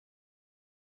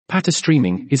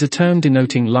Patostreaming is a term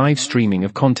denoting live streaming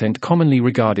of content commonly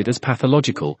regarded as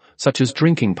pathological, such as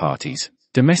drinking parties,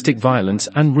 domestic violence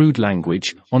and rude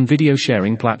language, on video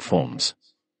sharing platforms.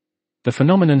 The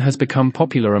phenomenon has become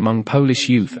popular among Polish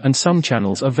youth and some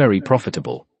channels are very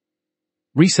profitable.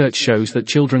 Research shows that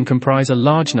children comprise a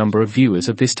large number of viewers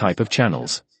of this type of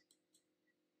channels.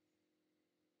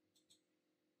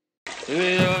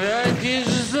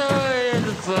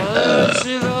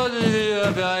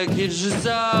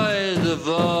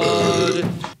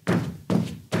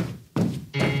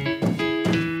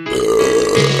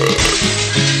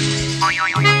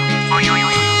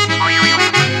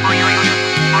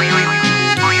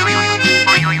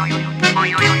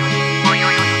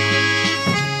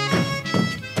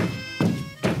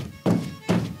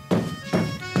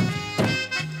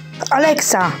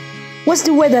 Alexa, what's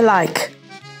the weather like?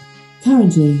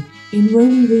 Currently, in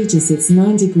Rolling Regis it's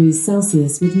 9 degrees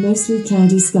Celsius with mostly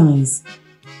cloudy skies.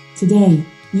 Today,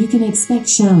 you can expect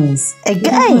showers. With a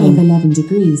high of 11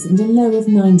 degrees and a low of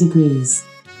 9 degrees.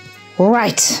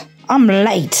 Right, I'm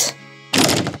late.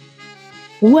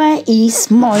 Where is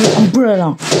my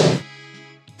umbrella?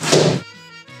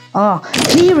 Ah,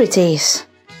 here it is.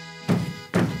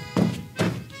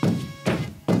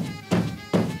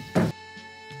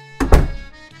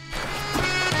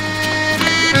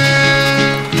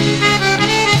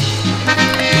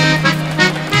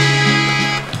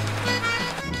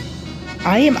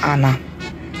 I am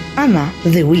Anna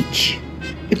the Witch,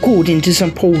 according to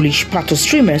some Polish pato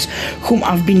streamers whom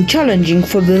I've been challenging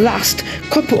for the last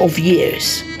couple of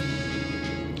years.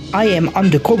 I am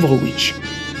undercover witch.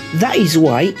 That is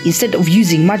why, instead of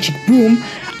using magic broom,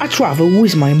 I travel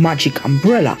with my magic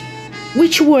umbrella,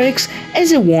 which works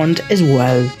as a wand as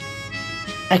well.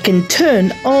 I can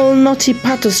turn all naughty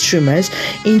pato streamers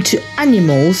into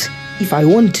animals if I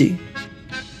want to.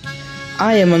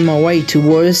 I am on my way to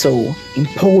Warsaw, in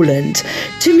Poland,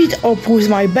 to meet up with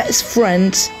my best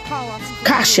friend,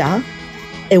 Kasia,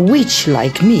 a witch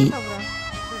like me,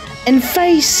 and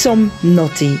face some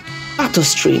naughty pato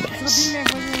streamers.